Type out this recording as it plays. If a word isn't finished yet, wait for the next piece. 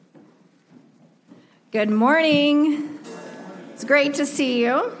Good morning. It's great to see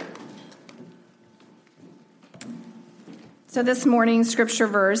you. So this morning's scripture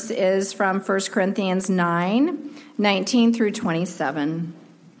verse is from 1 Corinthians 9:19 through 27.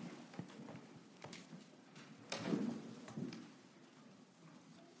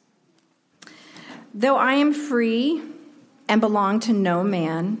 Though I am free and belong to no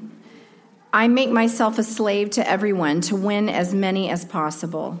man, I make myself a slave to everyone to win as many as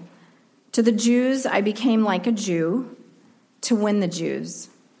possible. To the Jews, I became like a Jew to win the Jews.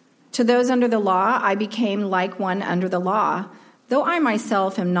 To those under the law, I became like one under the law, though I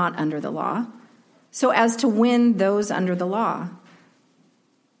myself am not under the law, so as to win those under the law.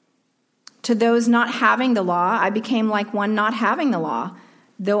 To those not having the law, I became like one not having the law,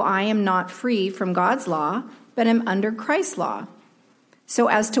 though I am not free from God's law, but am under Christ's law, so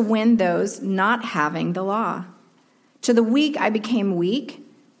as to win those not having the law. To the weak, I became weak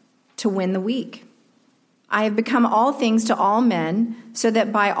to win the weak. I have become all things to all men, so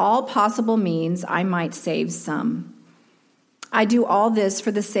that by all possible means I might save some. I do all this for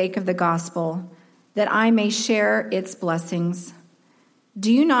the sake of the gospel, that I may share its blessings.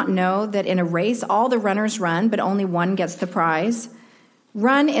 Do you not know that in a race all the runners run, but only one gets the prize?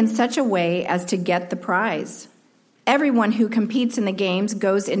 Run in such a way as to get the prize. Everyone who competes in the games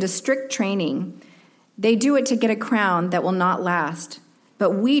goes into strict training. They do it to get a crown that will not last,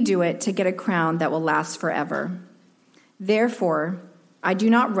 but we do it to get a crown that will last forever. Therefore, I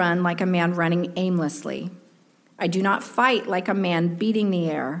do not run like a man running aimlessly. I do not fight like a man beating the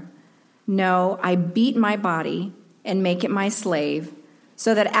air. No, I beat my body and make it my slave,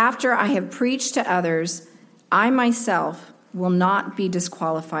 so that after I have preached to others, I myself will not be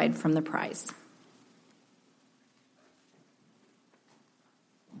disqualified from the prize.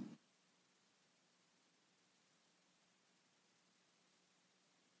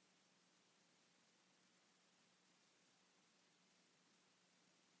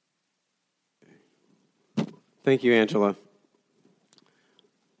 Thank you, Angela.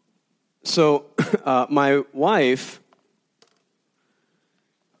 So, my wife,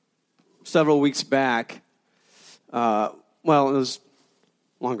 several weeks back, it was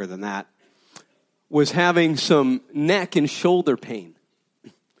longer than that, was having some neck and shoulder pain.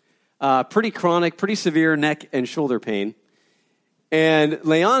 Pretty chronic, pretty severe neck and shoulder pain. And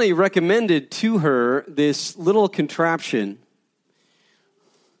Leonie recommended to her this little contraption,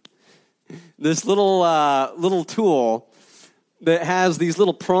 this little tool that has these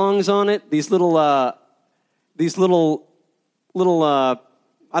little prongs on it, these little I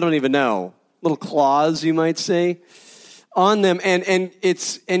don't even know, little claws, you might say, on them, and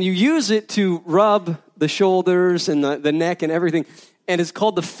you use it to rub the shoulders and the neck and everything, and it's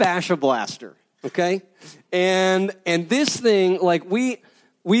called the Fascia Blaster. Okay, and this thing, like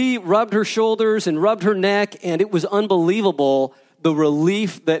we rubbed her shoulders and rubbed her neck, and it was unbelievable. The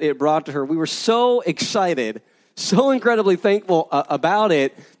relief that it brought to her. We were so excited, so incredibly thankful about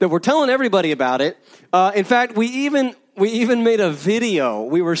it that we're telling everybody about it. In fact, we even made a video.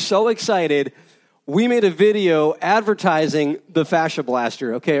 We were so excited. We made a video advertising the Fascia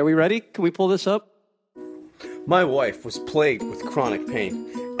Blaster. Okay, are we ready? Can we pull this up? My wife was plagued with chronic pain.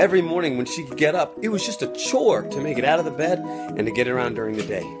 Every morning when she could get up, it was just a chore to make it out of the bed and to get around during the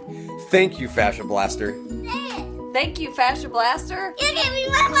day. Thank you, Fascia Blaster. Thank you, Fascia Blaster. You gave me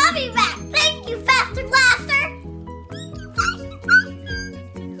my mommy back. Thank you, Fascia Blaster.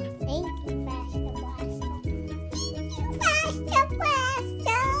 Thank you, Fascia Blaster. Fascia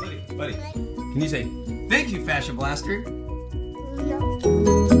Blaster. Buddy, can you say, thank you, Fascia Blaster? No.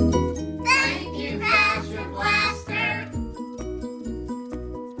 Thank you, Fascia Blaster.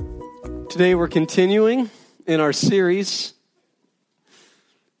 Today we're continuing in our series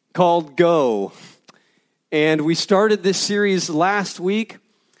called Go. And we started this series last week.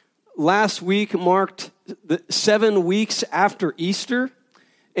 Last week marked the 7 weeks after Easter,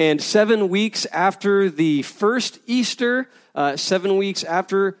 and 7 weeks after the first Easter, 7 weeks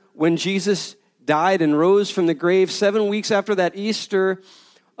after when Jesus died and rose from the grave, 7 weeks after that Easter,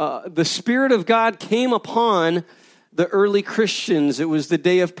 the Spirit of God came upon the early Christians. It was the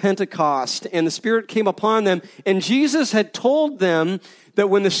day of Pentecost, and the Spirit came upon them, and Jesus had told them that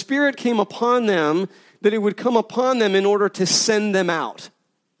when the Spirit came upon them, that it would come upon them in order to send them out.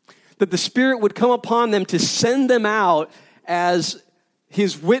 That the Spirit would come upon them to send them out as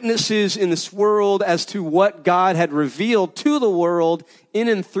His witnesses in this world as to what God had revealed to the world in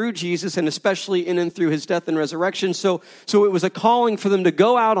and through Jesus, and especially in and through His death and resurrection. So it was a calling for them to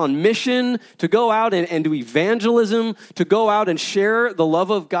go out on mission, to go out and do evangelism, to go out and share the love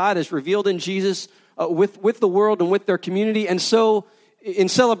of God as revealed in Jesus with the world and with their community. And so in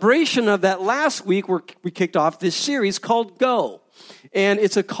celebration of that last week, we kicked off this series called Go. And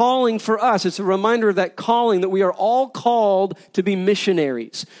it's a calling for us. It's a reminder of that calling that we are all called to be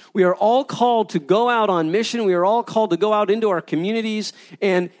missionaries. We are all called to go out on mission. We are all called to go out into our communities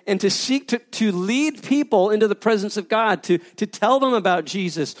and to seek to lead people into the presence of God, to tell them about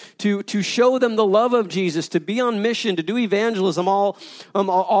Jesus, to show them the love of Jesus, to be on mission, to do evangelism, all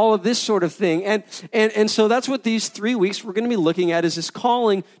of this sort of thing. And so that's what these 3 weeks we're going to be looking at, is this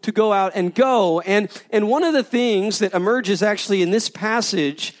calling to go out and go. And one of the things that emerges actually in this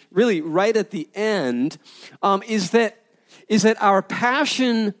passage, really right at the end, is that our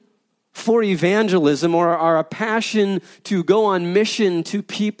passion for evangelism, or our passion to go on mission to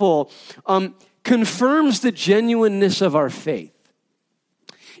people, confirms the genuineness of our faith.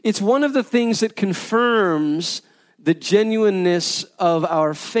 It's one of the things that confirms the genuineness of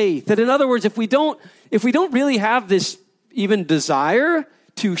our faith. That, in other words, if we don't really have this even desire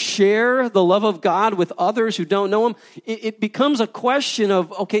to share the love of God with others who don't know Him, it becomes a question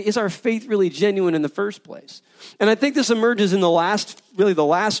of, okay, is our faith really genuine in the first place? And I think this emerges in the last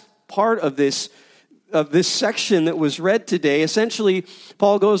part of this section that was read today. Essentially,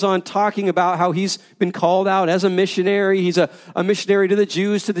 Paul goes on talking about how he's been called out as a missionary. He's a missionary to the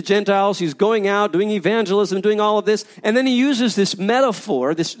Jews, to the Gentiles. He's going out, doing evangelism, doing all of this. And then he uses this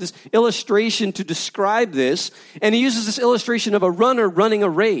metaphor, this illustration to describe this. And he uses this illustration of a runner running a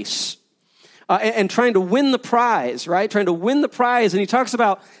race. And trying to win the prize, right? Trying to win the prize. And he talks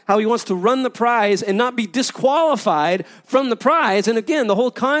about how he wants to run the prize and not be disqualified from the prize. And again, the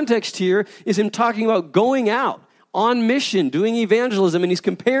whole context here is him talking about going out on mission, doing evangelism, and he's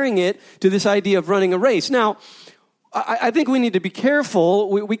comparing it to this idea of running a race. Now, I think we need to be careful.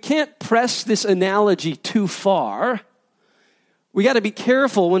 We can't press this analogy too far. We got to be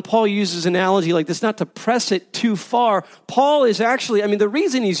careful when Paul uses an analogy like this, not to press it too far. Paul is actually, the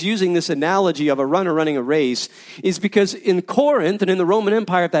reason he's using this analogy of a runner running a race is because in Corinth and in the Roman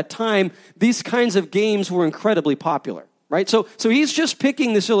Empire at that time, these kinds of games were incredibly popular, right? So he's just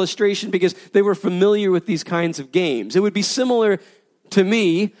picking this illustration because they were familiar with these kinds of games. It would be similar to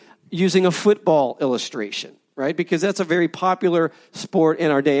me using a football illustration, right? Because that's a very popular sport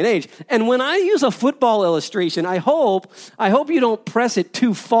in our day and age. And when I use a football illustration, I hope you don't press it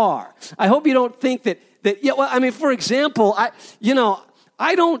too far. I hope you don't think that for example,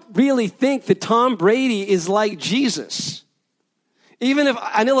 I don't really think that Tom Brady is like Jesus. Even if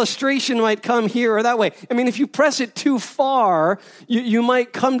an illustration might come here or that way. If you press it too far, you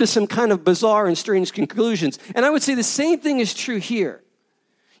might come to some kind of bizarre and strange conclusions. And I would say the same thing is true here.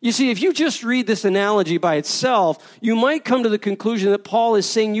 You see, if you just read this analogy by itself, you might come to the conclusion that Paul is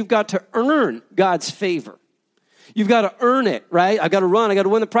saying you've got to earn God's favor. You've got to earn it, right? I've got to run, I've got to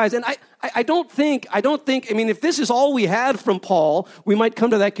win the prize. And I don't think, if this is all we had from Paul, we might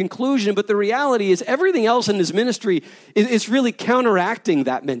come to that conclusion. But the reality is everything else in his ministry is really counteracting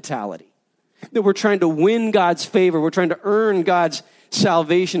that mentality. That we're trying to win God's favor. We're trying to earn God's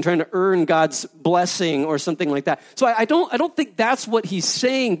salvation, trying to earn God's blessing or something like that. So I don't think that's what he's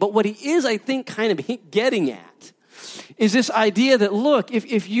saying, but what he is, I think, kind of getting at is this idea that, look,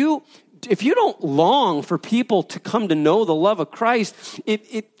 if you don't long for people to come to know the love of Christ,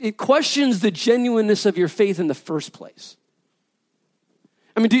 it questions the genuineness of your faith in the first place.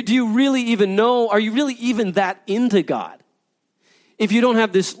 Do you really even know, are you really even that into God? If you don't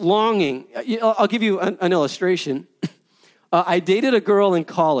have this longing, I'll give you an illustration. I dated a girl in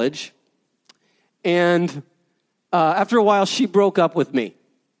college, and after a while, she broke up with me.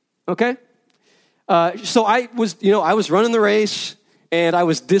 Okay? So I was running the race, and I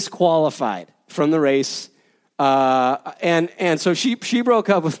was disqualified from the race. And so she broke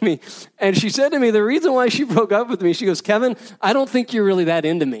up with me, and she said to me, the reason why she broke up with me, she goes, "Kevin, I don't think you're really that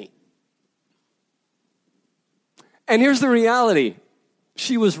into me." And here's the reality.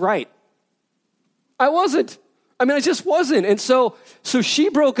 She was right. I wasn't. I just wasn't. And so she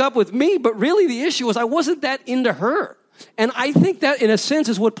broke up with me, but really the issue was I wasn't that into her. And I think that, in a sense,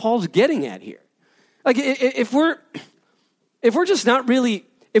 is what Paul's getting at here. Like, if we're just not really,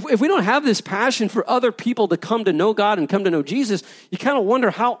 if we don't have this passion for other people to come to know God and come to know Jesus, you kind of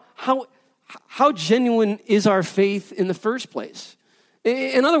wonder how genuine is our faith in the first place.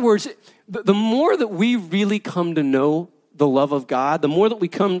 In other words, the more that we really come to know the love of God, the more that we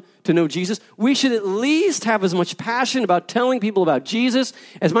come to know Jesus, we should at least have as much passion about telling people about Jesus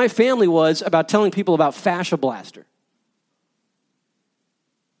as my family was about telling people about Fascia Blaster.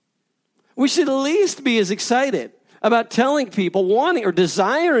 We should at least be as excited about telling people, wanting or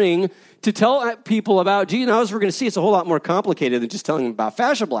desiring to tell people about Jesus. Now, as we're going to see, it's a whole lot more complicated than just telling them about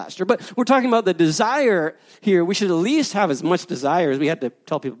Fascia Blaster. But we're talking about the desire here. We should at least have as much desire as we had to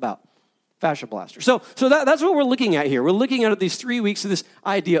tell people about Fascia Blaster. So that's what we're looking at here. We're looking at these 3 weeks of this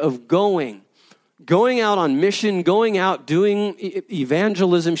idea of going out on mission, going out, doing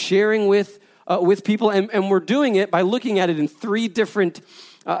evangelism, sharing with people. And we're doing it by looking at it in three different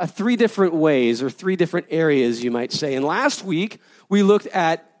ways, or three different areas, you might say. And last week, we looked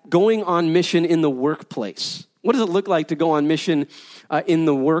at going on mission in the workplace. What does it look like to go on mission in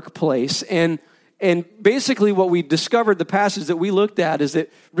the workplace? And basically what we discovered, the passage that we looked at, is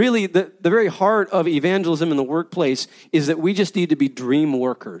that really the very heart of evangelism in the workplace is that we just need to be dream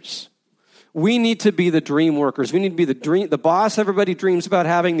workers. We need to be the dream workers. We need to be the boss everybody dreams about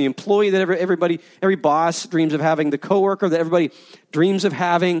having, the employee that every boss dreams of having, the coworker that everybody dreams of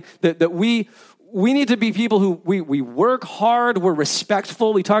having, that we need to be people who we work hard, we're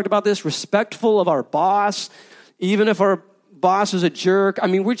respectful. We talked about this, respectful of our boss, even if our boss is a jerk. I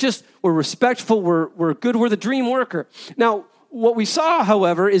mean, we're respectful, we're good, we're the dream worker. Now, what we saw,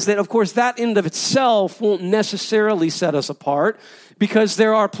 however, is that, of course, that in and of itself won't necessarily set us apart, because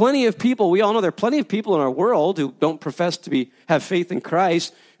there are plenty of people, we all know there are plenty of people in our world who don't profess to have faith in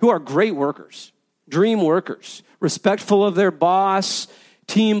Christ, who are great workers, dream workers, respectful of their boss,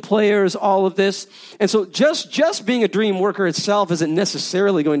 team players, all of this. And so just being a dream worker itself isn't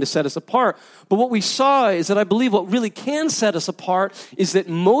necessarily going to set us apart. But what we saw is that I believe what really can set us apart is that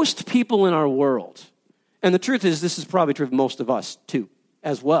most people in our world, and the truth is this is probably true of most of us too,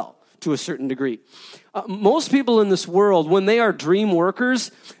 as well, to a certain degree. Most people in this world, when they are dream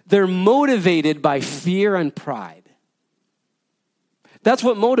workers, they're motivated by fear and pride. That's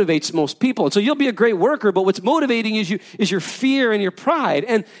what motivates most people. And so you'll be a great worker, but what's motivating is your fear and your pride.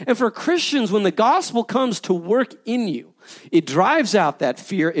 And for Christians, when the gospel comes to work in you, it drives out that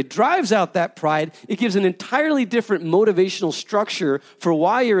fear, it drives out that pride, it gives an entirely different motivational structure for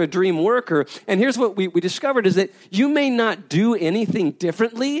why you're a dream worker. And here's what we discovered is that you may not do anything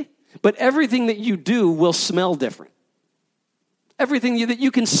differently, but everything that you do will smell different. Everything that you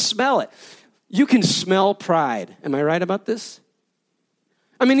can smell it. You can smell pride. Am I right about this?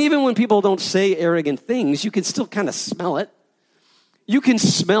 I mean, even when people don't say arrogant things, you can still kind of smell it. You can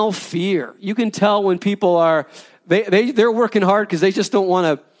smell fear. You can tell when people they're working hard because they just don't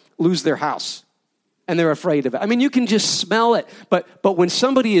want to lose their house. And they're afraid of it. I mean, you can just smell it. But when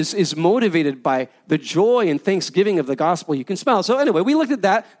somebody is motivated by the joy and thanksgiving of the gospel, you can smell it. So anyway, we looked at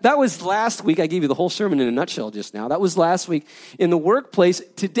that. That was last week. I gave you the whole sermon in a nutshell just now. That was last week in the workplace.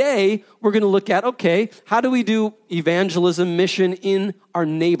 Today, we're going to look at, okay, how do we do evangelism mission in our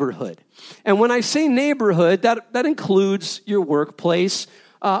neighborhood? And when I say neighborhood, that includes your workplace.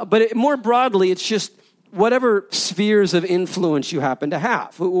 But more broadly, it's just whatever spheres of influence you happen to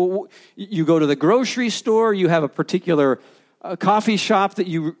have. You go to the grocery store, you have a particular coffee shop that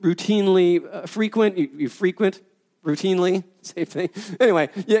you routinely frequent. You frequent routinely, same thing. Anyway,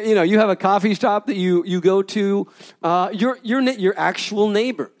 you have a coffee shop that you go to. Your actual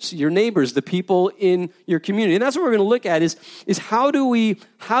neighbors, the people in your community. And that's what we're going to look at is how do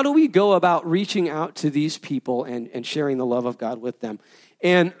we go about reaching out to these people and sharing the love of God with them.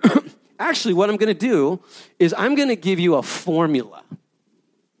 And actually, what I'm going to do is I'm going to give you a formula.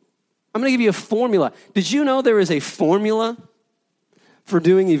 I'm going to give you a formula. Did you know there is a formula for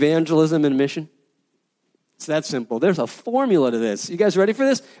doing evangelism and mission? It's that simple. There's a formula to this. You guys ready for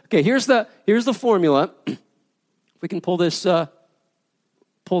this? Okay, here's the formula. If we can pull this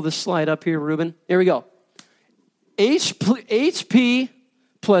slide up here, Ruben. Here we go. HP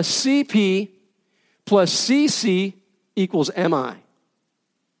plus CP plus CC equals MI.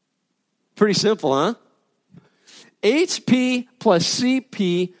 Pretty simple, huh? HP plus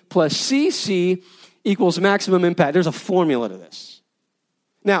CP plus CC equals maximum impact. There's a formula to this.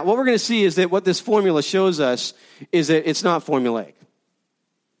 Now, what we're going to see is that what this formula shows us is that it's not formulaic.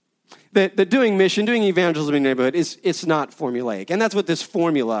 That doing mission, doing evangelism in the neighborhood, it's not formulaic. And that's what this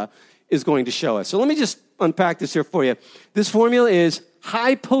formula is going to show us. So let me just unpack this here for you. This formula is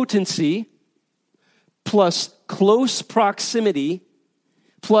high potency plus close proximity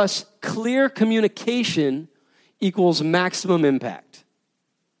plus clear communication equals maximum impact.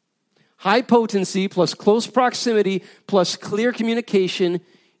 High potency plus close proximity plus clear communication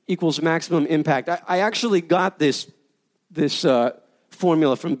equals maximum impact. I actually got this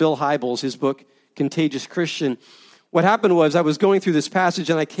formula from Bill Hybels, his book, Contagious Christian. What happened was I was going through this passage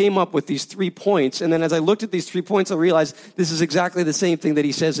and I came up with these 3 points. And then as I looked at these 3 points, I realized this is exactly the same thing that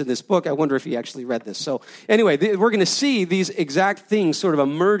he says in this book. I wonder if he actually read this. So anyway, we're going to see these exact things sort of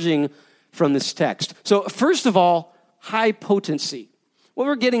emerging from this text. So first of all, high potency. What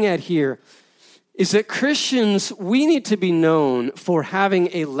we're getting at here is that Christians, we need to be known for having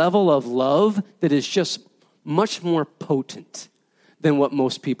a level of love that is just much more potent than what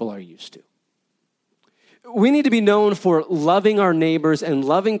most people are used to. We need to be known for loving our neighbors and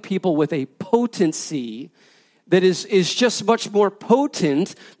loving people with a potency that is just much more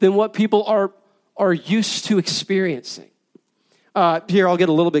potent than what people are used to experiencing. Here, I'll get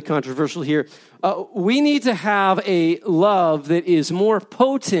a little bit controversial here. We need to have a love that is more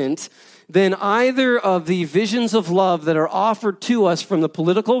potent than either of the visions of love that are offered to us from the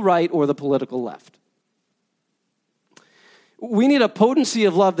political right or the political left. We need a potency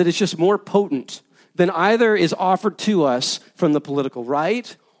of love that is just more potent than either is offered to us from the political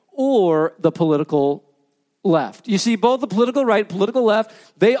right or the political left. You see, both the political right, political left,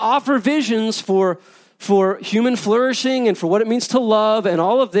 they offer visions for human flourishing and for what it means to love and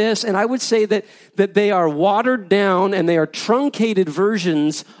all of this. And I would say that they are watered down and they are truncated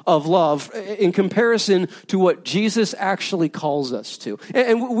versions of love in comparison to what Jesus actually calls us to.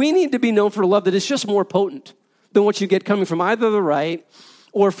 And we need to be known for a love that is just more potent than what you get coming from either the right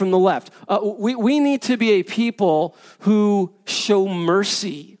or from the left. We need to be a people who show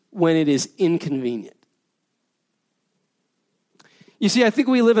mercy when it is inconvenient. You see, I think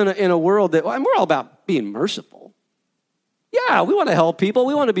we live in a world that, we're all about being merciful. Yeah, we want to help people.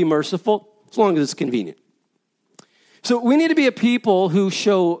 We want to be merciful as long as it's convenient. So we need to be a people who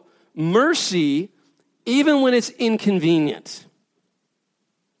show mercy even when it's inconvenient.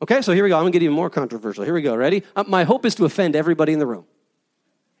 Okay, so here we go. I'm going to get even more controversial. Here we go. Ready? My hope is to offend everybody in the room.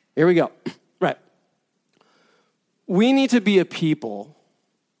 Here we go. Right. We need to be a people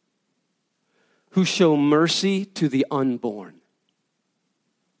who show mercy to the unborn.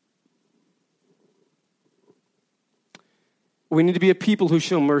 We need to be a people who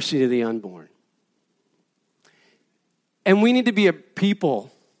show mercy to the unborn. And we need to be a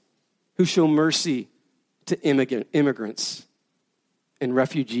people who show mercy to immigrants and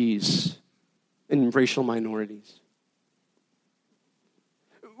refugees and racial minorities.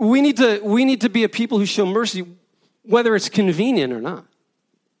 We need to be a people who show mercy whether it's convenient or not.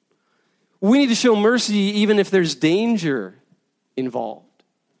 We need to show mercy even if there's danger involved.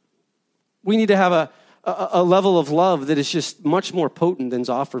 We need to have a level of love that is just much more potent than is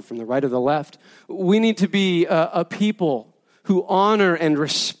offered from the right or the left. We need to be a people who honor and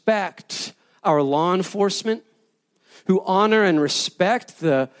respect our law enforcement, who honor and respect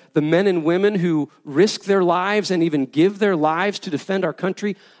the men and women who risk their lives and even give their lives to defend our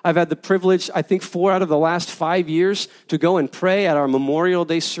country. I've had the privilege, I think 4 out of the last 5 years, to go and pray at our Memorial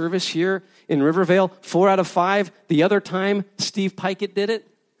Day service here in Rivervale. 4 out of 5. The other time, Steve Pikett did it.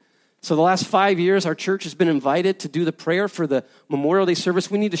 So the last 5 years, our church has been invited to do the prayer for the Memorial Day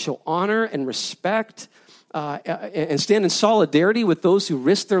service. We need to show honor and respect and stand in solidarity with those who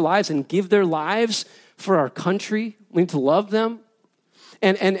risk their lives and give their lives for our country. We need to love them.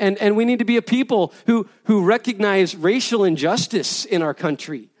 And we need to be a people who recognize racial injustice in our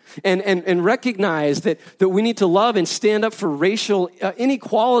country and recognize that we need to love and stand up for racial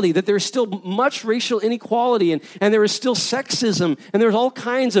inequality, that there's still much racial inequality and there is still sexism and there's all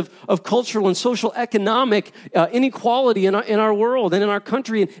kinds of cultural and social economic inequality in our world and in our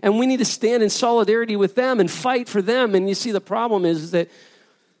country. And we need to stand in solidarity with them and fight for them. And you see, the problem is that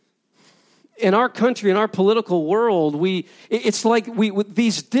in our country, in our political world, it's like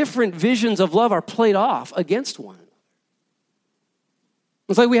these different visions of love are played off against one another.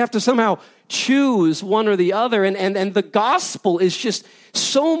 It's like we have to somehow choose one or the other, and the gospel is just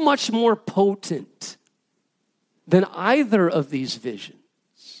so much more potent than either of these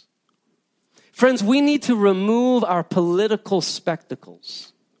visions. Friends, we need to remove our political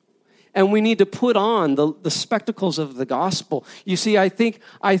spectacles, and we need to put on the spectacles of the gospel. You see, I think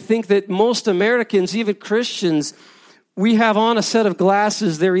that most Americans, even Christians, we have on a set of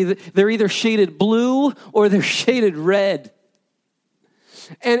glasses. They're either shaded blue or they're shaded red.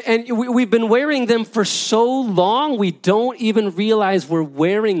 And we've been wearing them for so long, we don't even realize we're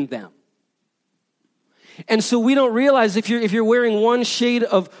wearing them. And so we don't realize if you're wearing one shade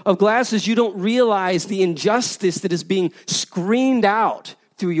of glasses, you don't realize the injustice that is being screened out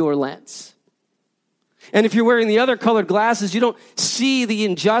through your lens. And if you're wearing the other colored glasses, you don't see the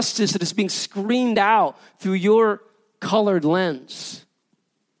injustice that is being screened out through your colored lens.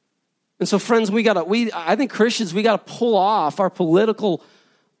 And so, friends, I think Christians, we got to pull off our political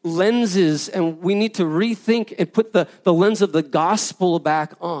lenses, and we need to rethink and put the lens of the gospel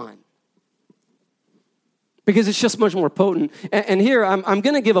back on, because it's just much more potent. And here, I'm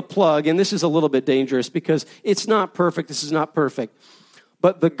going to give a plug, and this is a little bit dangerous because it's not perfect. This is not perfect.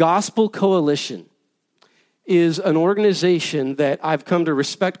 But the Gospel Coalition is an organization that I've come to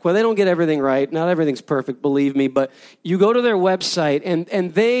respect. Well, they don't get everything right. Not everything's perfect, believe me. But you go to their website,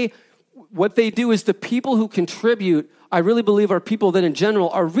 and what they do is the people who contribute, I really believe, are people that in general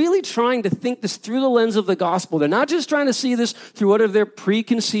are really trying to think this through the lens of the gospel. They're not just trying to see this through whatever their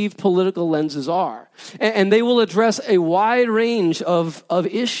preconceived political lenses are. And they will address a wide range of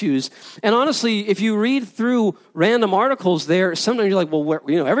issues. And honestly, if you read through random articles there, sometimes you're like, well,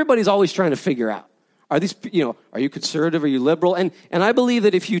 everybody's always trying to figure out. Are you conservative? Are you liberal? And I believe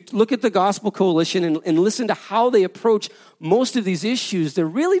that if you look at the Gospel Coalition and listen to how they approach most of these issues,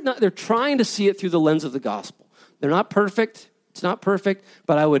 they're trying to see it through the lens of the gospel. They're not perfect. It's not perfect,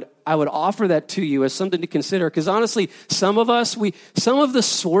 but I would offer that to you as something to consider. Because honestly, some of the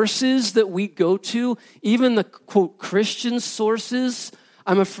sources that we go to, even the quote Christian sources,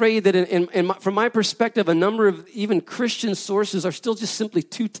 I'm afraid that from my perspective, a number of even Christian sources are still just simply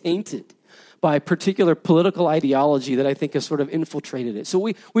too tainted by a particular political ideology that I think has sort of infiltrated it. So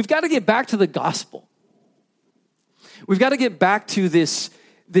we've got to get back to the gospel. We've got to get back to this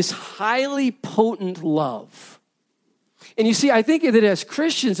highly potent love. And you see, I think that as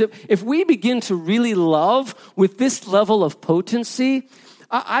Christians, if we begin to really love with this level of potency,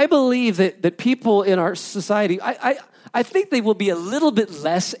 I believe that people in our society, I think they will be a little bit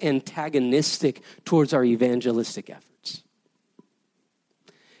less antagonistic towards our evangelistic efforts.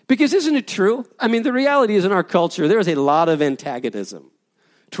 Because isn't it true? I mean, the reality is in our culture, there is a lot of antagonism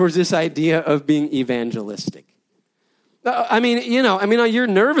towards this idea of being evangelistic. You're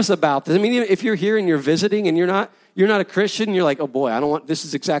nervous about this. I mean, if you're here and you're visiting and you're not a Christian, you're like, oh boy, this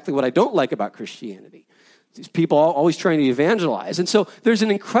is exactly what I don't like about Christianity. These people are always trying to evangelize. And so there's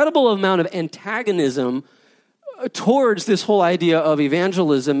an incredible amount of antagonism towards this whole idea of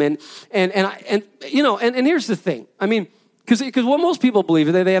evangelism. And here's the thing. I mean, because what most people believe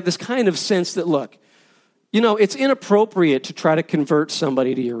is that they have this kind of sense that, look, it's inappropriate to try to convert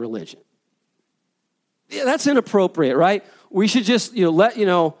somebody to your religion. Yeah, that's inappropriate, right? We should just,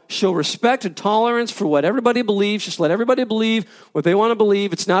 show respect and tolerance for what everybody believes. Just let everybody believe what they want to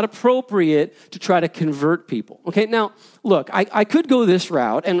believe. It's not appropriate to try to convert people. Okay, now, look, I could go this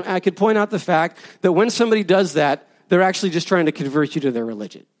route, and I could point out the fact that when somebody does that, they're actually just trying to convert you to their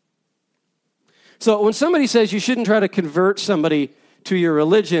religion. So when somebody says you shouldn't try to convert somebody to your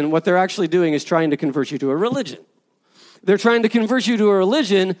religion, what they're actually doing is trying to convert you to a religion. They're trying to convert you to a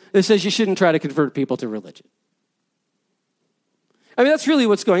religion that says you shouldn't try to convert people to religion. I mean, that's really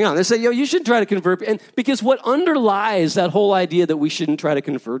what's going on. They say, you shouldn't try to convert, and because what underlies that whole idea that we shouldn't try to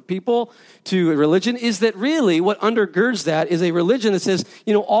convert people to a religion is that really what undergirds that is a religion that says,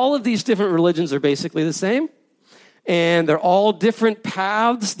 all of these different religions are basically the same. And they're all different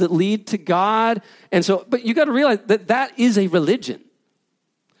paths that lead to God. And so, but you got to realize that is a religion.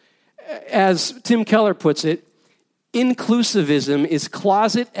 As Tim Keller puts it, inclusivism is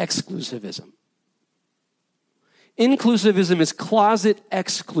closet exclusivism. Inclusivism is closet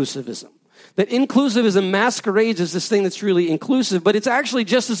exclusivism. That inclusivism masquerades as this thing that's really inclusive, but it's actually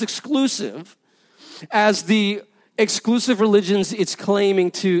just as exclusive as the exclusive religions it's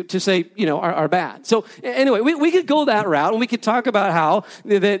claiming to say, are bad. So anyway, we could go that route, and we could talk about how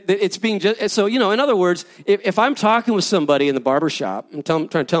that it's being just, so, in other words, if I'm talking with somebody in the barbershop, I'm trying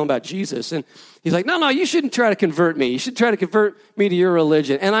to tell him about Jesus, and he's like, no, you shouldn't try to convert me. You should try to convert me to your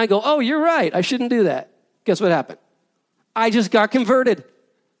religion. And I go, oh, you're right. I shouldn't do that. Guess what happened? I just got converted.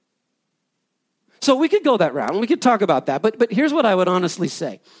 So we could go that route, and we could talk about that. But here's what I would honestly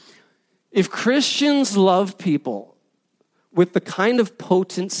say. If Christians love people with the kind of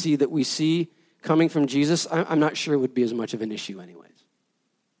potency that we see coming from Jesus, I'm not sure it would be as much of an issue anyways.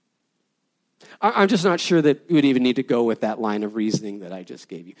 I'm just not sure that you would even need to go with that line of reasoning that I just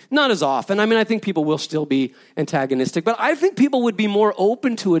gave you. Not as often. I mean, I think people will still be antagonistic, but I think people would be more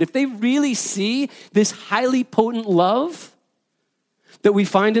open to it if they really see this highly potent love that we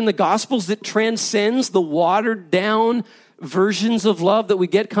find in the Gospels that transcends the watered down versions of love that we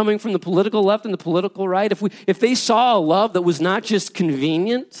get coming from the political left and the political right. If they saw a love that was not just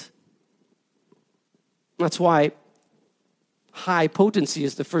convenient, that's why high potency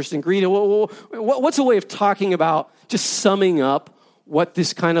is the first ingredient. What's a way of talking about, just summing up what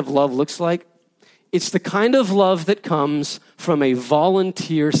this kind of love looks like? It's the kind of love that comes from a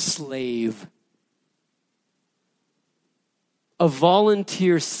volunteer slave. A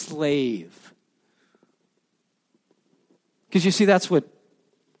volunteer slave. Because you see, that's what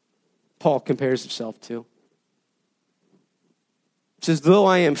Paul compares himself to. He says, though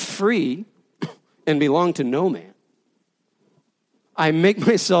I am free and belong to no man, I make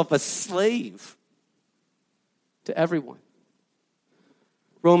myself a slave to everyone.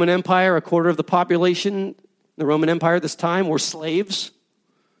 Roman Empire, 1/4 of the population the Roman Empire at this time were slaves.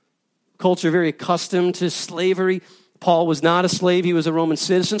 Culture very accustomed to slavery. Paul was not a slave. He was a Roman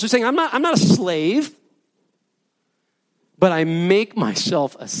citizen. So he's saying, I'm not a slave, but I make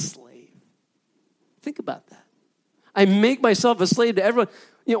myself a slave. Think about that. I make myself a slave to everyone.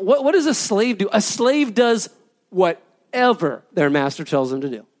 You know, what does a slave do? A slave does whatever their master tells them to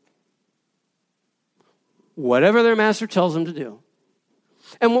do. Whatever their master tells them to do.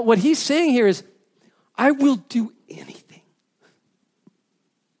 And what he's saying here is, I will do anything.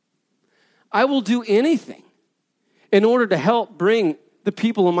 I will do anything in order to help bring the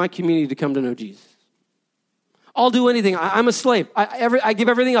people in my community to come to know Jesus. I'll do anything. I'm a slave. I give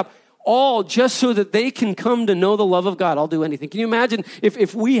everything up, all just so that they can come to know the love of God. I'll do anything. Can you imagine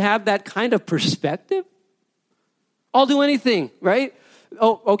if we have that kind of perspective? I'll do anything, right?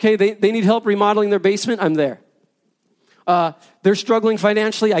 Oh, okay, they need help remodeling their basement. I'm there. They're struggling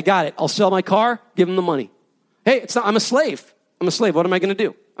financially. I got it. I'll sell my car, give them the money. Hey, I'm a slave. I'm a slave. What am I going to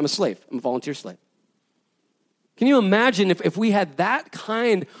do? I'm a slave. I'm a volunteer slave. Can you imagine if we had that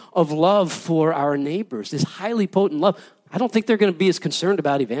kind of love for our neighbors, this highly potent love? I don't think they're going to be as concerned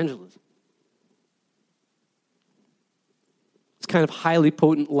about evangelism. It's kind of highly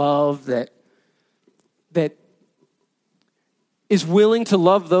potent love that is willing to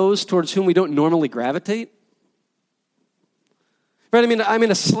love those towards whom we don't normally gravitate. Right? I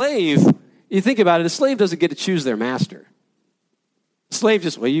mean, a slave, you think about it, a slave doesn't get to choose their master. A slave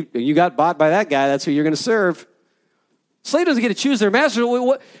just, you got bought by that guy, that's who you're going to serve. Slave doesn't get to choose their master.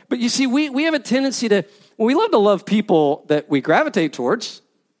 But you see, we have a tendency to, we love to love people that we gravitate towards,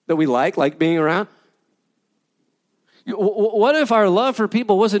 that we like being around. What if our love for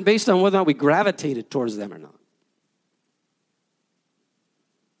people wasn't based on whether or not we gravitated towards them or not?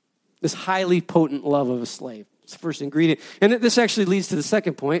 This highly potent love of a slave. It's the first ingredient. And this actually leads to the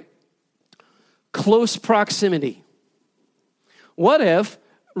second point. Close proximity. What if,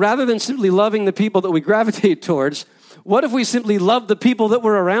 rather than simply loving the people that we gravitate towards, what if we simply loved the people that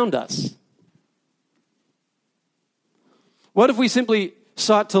were around us? What if we simply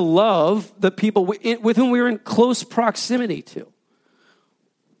sought to love the people with whom we were in close proximity to?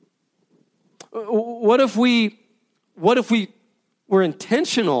 What if we were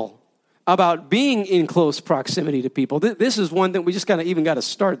intentional about being in close proximity to people? This is one that we just got to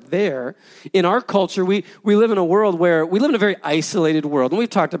start there. In our culture, we live in a world where we live in a very isolated world, and we've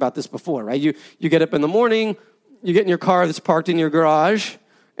talked about this before, right? You get up in the morning, you get in your car that's parked in your garage,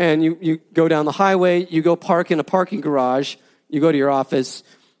 and you go down the highway, you go park in a parking garage, you go to your office.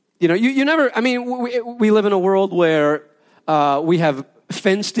 You know, you never, we live in a world where we have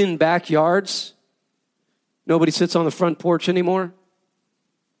fenced-in backyards. Nobody sits on the front porch anymore.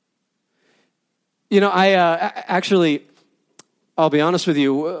 You know, actually, I'll be honest with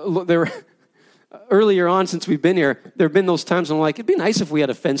you, earlier on since we've been here, there have been those times when I'm like, it'd be nice if we had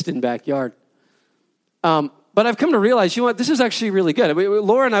a fenced-in backyard. But I've come to realize, you know what, this is actually really good.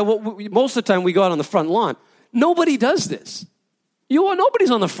 Laura and I, most of the time we go out on the front lawn. Nobody does this.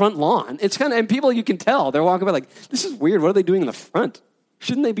 Nobody's on the front lawn. It's kind of, and people, you can tell, they're walking by like, this is weird. What are they doing in the front?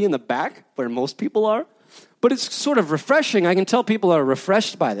 Shouldn't they be in the back where most people are? But it's sort of refreshing. I can tell people are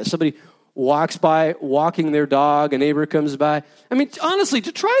refreshed by this. Somebody walks by, walking their dog, a neighbor comes by. I mean, honestly,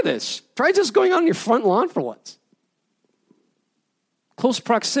 to try this. Try just going on your front lawn for once. Close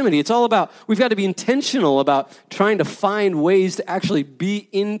proximity. It's all about, we've got to be intentional about trying to find ways to actually be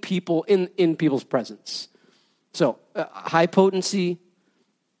in people, in people's presence. So, high potency,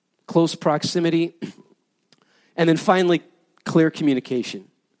 close proximity, and then finally, clear communication.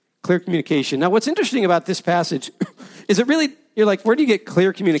 Clear communication. Now, what's interesting about this passage is it really, you're like, where do you get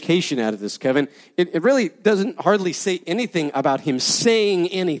clear communication out of this, Kevin? It really doesn't hardly say anything about him saying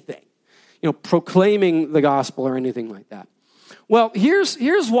anything, proclaiming the gospel or anything like that. Well, here's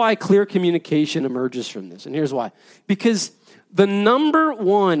why clear communication emerges from this, and here's why. Because the number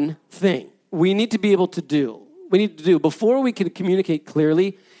one thing we need to be able to do, before we can communicate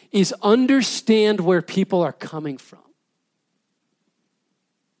clearly, is understand where people are coming from.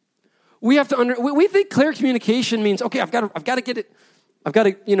 We have to we think clear communication means, okay, I've got to get it, I've got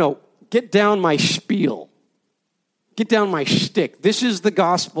to, get down my spiel. Get down my shtick. This is the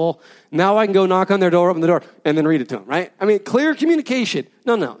gospel. Now I can go knock on their door, open the door, and then read it to them, right? I mean, clear communication.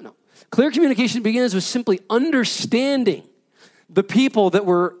 No. Clear communication begins with simply understanding the people that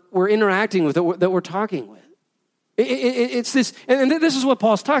we're interacting with, that we're talking with. It's this, and this is what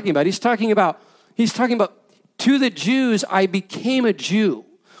Paul's talking about. He's talking about, to the Jews, I became a Jew.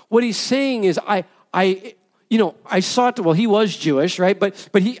 What he's saying is, I sought to, well, he was Jewish, right? But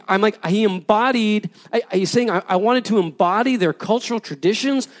he embodied, he's saying, I wanted to embody their cultural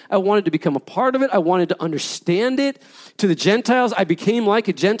traditions. I wanted to become a part of it. I wanted to understand it. To the Gentiles, I became like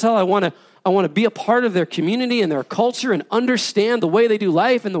a Gentile. I want to be a part of their community and their culture and understand the way they do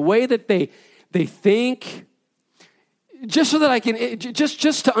life and the way that they think. Just so that I can,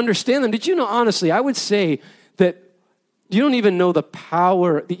 just to understand them. Did you know, honestly, I would say that you don't even know the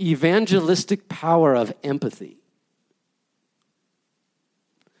power, the evangelistic power of empathy.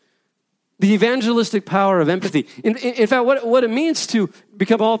 The evangelistic power of empathy. In fact, what it means to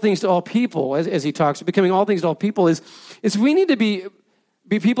become all things to all people, as he talks, becoming all things to all people, is we need to be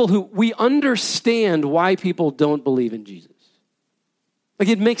people who we understand why people don't believe in Jesus. Like,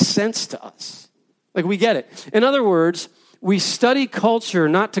 it makes sense to us. Like, we get it. In other words, we study culture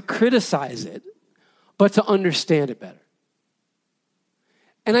not to criticize it, but to understand it better.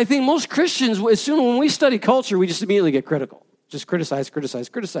 And I think most Christians, when we study culture, we just immediately get critical. Just criticize.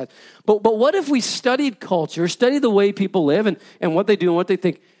 But what if we studied culture, studied the way people live and what they do and what they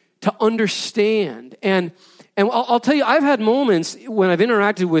think to understand? And I'll tell you, I've had moments when I've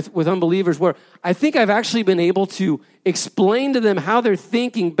interacted with unbelievers where I think I've actually been able to explain to them how they're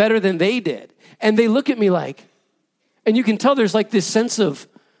thinking better than they did. And they look at me like, and you can tell there's like this sense of,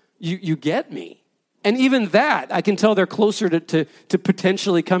 you get me. And even that, I can tell they're closer to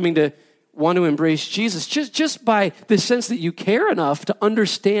potentially coming to want to embrace Jesus just by the sense that you care enough to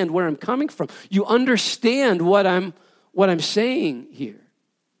understand where I'm coming from. You understand what I'm saying here.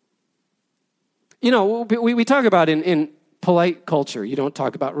 We talk about in polite culture, you don't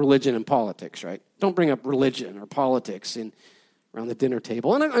talk about religion and politics, right? Don't bring up religion or politics around the dinner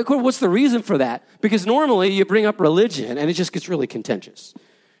table. And what's the reason for that? Because normally you bring up religion and it just gets really contentious.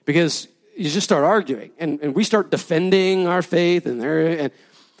 Because you just start arguing, and we start defending our faith. And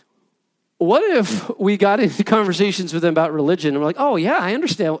what if we got into conversations with them about religion, and we're like, oh, yeah, I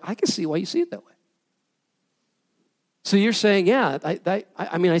understand. I can see why you see it that way. So you're saying, yeah,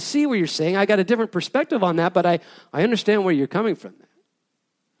 I see what you're saying. I got a different perspective on that, but I understand where you're coming from.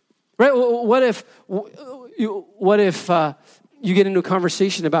 Right? What if you get into a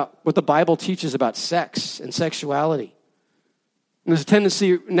conversation about what the Bible teaches about sex and sexuality? And there's a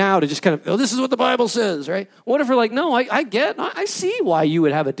tendency now to just kind of, this is what the Bible says, right? What if we're like, no, I see why you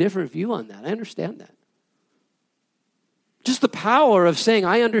would have a different view on that. I understand that. Just the power of saying,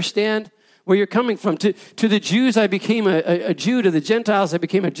 I understand where you're coming from. To the Jews, I became a Jew. To the Gentiles, I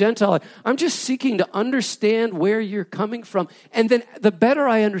became a Gentile. I'm just seeking to understand where you're coming from. And then the better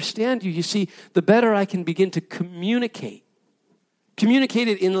I understand you see, the better I can begin to communicate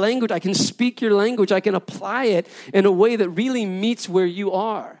it in language. I can speak your language. I can apply it in a way that really meets where you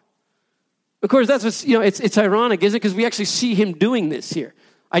are. Of course, that's what's, it's ironic, isn't it? Because we actually see him doing this here.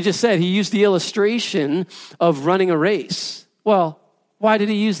 I just said he used the illustration of running a race. Well, why did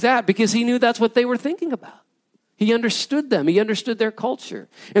he use that? Because he knew that's what they were thinking about. He understood them. He understood their culture.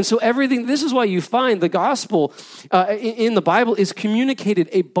 And so this is why you find the gospel in the Bible is communicated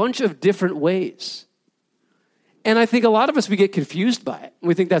a bunch of different ways. And I think a lot of us, we get confused by it.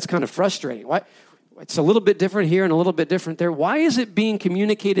 We think that's kind of frustrating. Why? It's a little bit different here and a little bit different there. Why is it being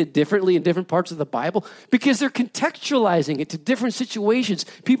communicated differently in different parts of the Bible? Because they're contextualizing it to different situations,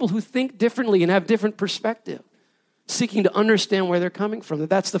 people who think differently and have different perspective, seeking to understand where they're coming from.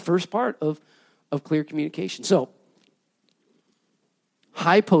 That's the first part of clear communication. So,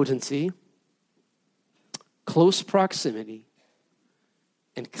 high potency, close proximity,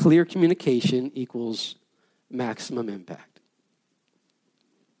 and clear communication equals maximum impact.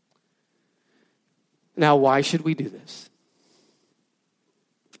 Now, why should we do this?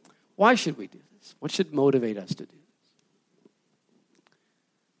 Why should we do this? What should motivate us to do this?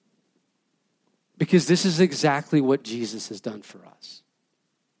 Because this is exactly what Jesus has done for us.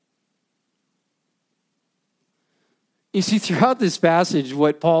 You see, throughout this passage,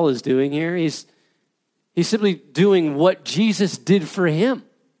 what Paul is doing here, he's simply doing what Jesus did for him.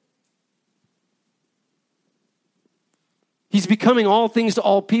 He's becoming all things to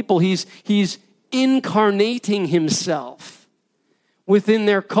all people. He's incarnating himself within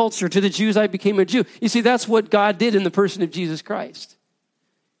their culture. To the Jews, I became a Jew. You see, that's what God did in the person of Jesus Christ.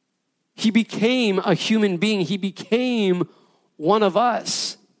 He became a human being. He became one of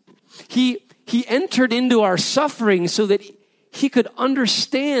us. He entered into our suffering so that he could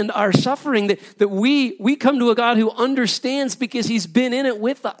understand our suffering, that we come to a God who understands because he's been in it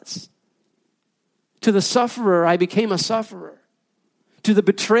with us. To the sufferer, I became a sufferer. To the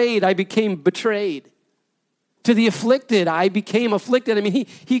betrayed, I became betrayed. To the afflicted, I became afflicted. I mean,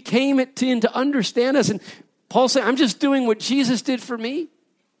 he came in to understand us. And Paul said, I'm just doing what Jesus did for me.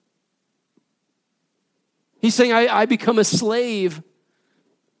 He's saying, I become a slave.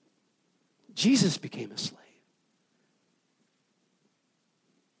 Jesus became a slave.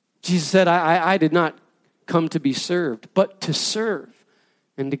 Jesus said, I did not come to be served, but to serve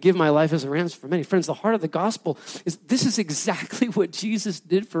and to give my life as a ransom for many. Friends, the heart of the gospel is this is exactly what Jesus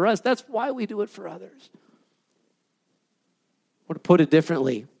did for us. That's why we do it for others. Or to put it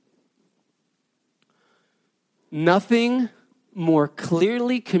differently, nothing more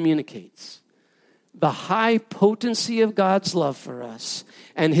clearly communicates the high potency of God's love for us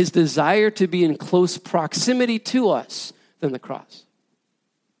and his desire to be in close proximity to us than the cross.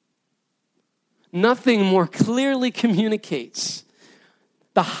 Nothing more clearly communicates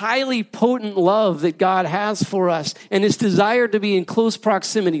the highly potent love that God has for us and his desire to be in close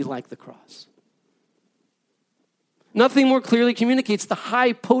proximity like the cross. Nothing more clearly communicates the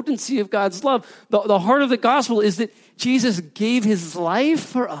high potency of God's love. The heart of the gospel is that Jesus gave his life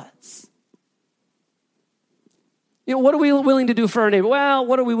for us. You know, what are we willing to do for our neighbor? Well,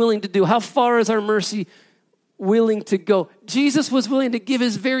 what are we willing to do? How far is our mercy willing to go? Jesus was willing to give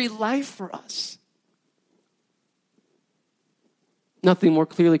his very life for us. Nothing more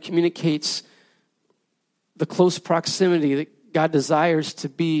clearly communicates the close proximity that God desires to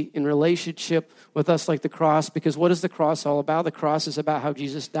be in relationship with us like the cross. Because what is the cross all about? The cross is about how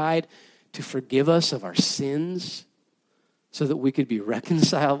Jesus died to forgive us of our sins so that we could be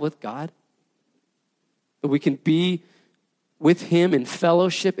reconciled with God. That we can be with him in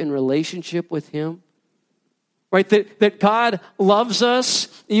fellowship, in relationship with him. Right? That God loves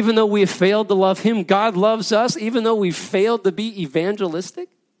us even though we have failed to love him. God loves us even though we've failed to be evangelistic.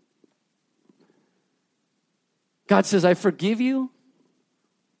 God says, I forgive you.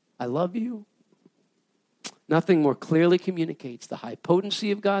 I love you. Nothing more clearly communicates the high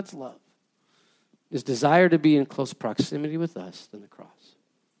potency of God's love, his desire to be in close proximity with us than the cross.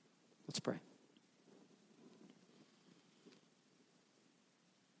 Let's pray.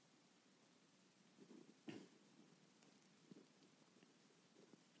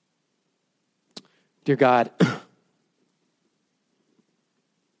 Dear God,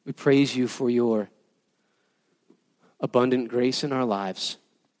 we praise you for your abundant grace in our lives.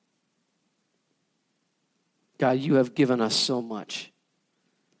 God, you have given us so much.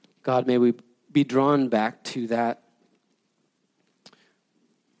 God, may we be drawn back to that.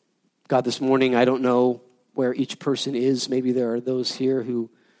 God, this morning, I don't know where each person is. Maybe there are those here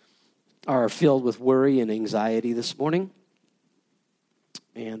who are filled with worry and anxiety this morning.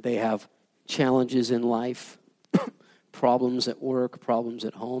 And they have challenges in life, problems at work, problems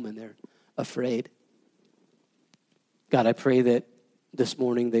at home, and they're afraid. God, I pray that this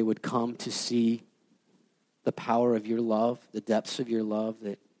morning they would come to see the power of your love, the depths of your love,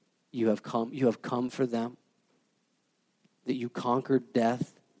 that you have come for them, that you conquered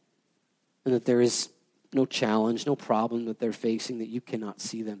death, and that there is no challenge, no problem that they're facing that you cannot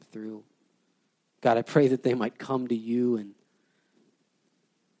see them through. God, I pray that they might come to you and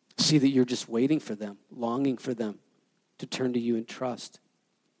see that you're just waiting for them, longing for them to turn to you in trust.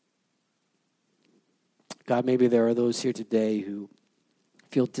 God, maybe there are those here today who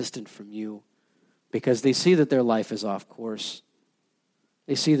feel distant from you because they see that their life is off course.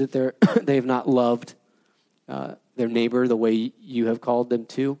 They see that they have not loved their neighbor the way you have called them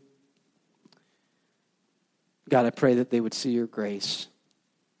to. God, I pray that they would see your grace.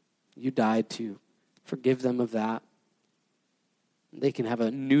 You died to forgive them of that. They can have a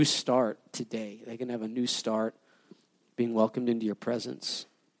new start today. They can have a new start being welcomed into your presence.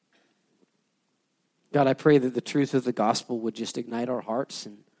 God, I pray that the truth of the gospel would just ignite our hearts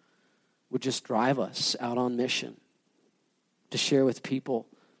and would just drive us out on mission to share with people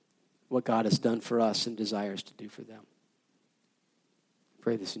what God has done for us and desires to do for them. I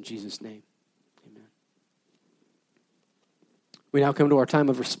pray this in Jesus' name. Amen. We now come to our time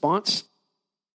of response.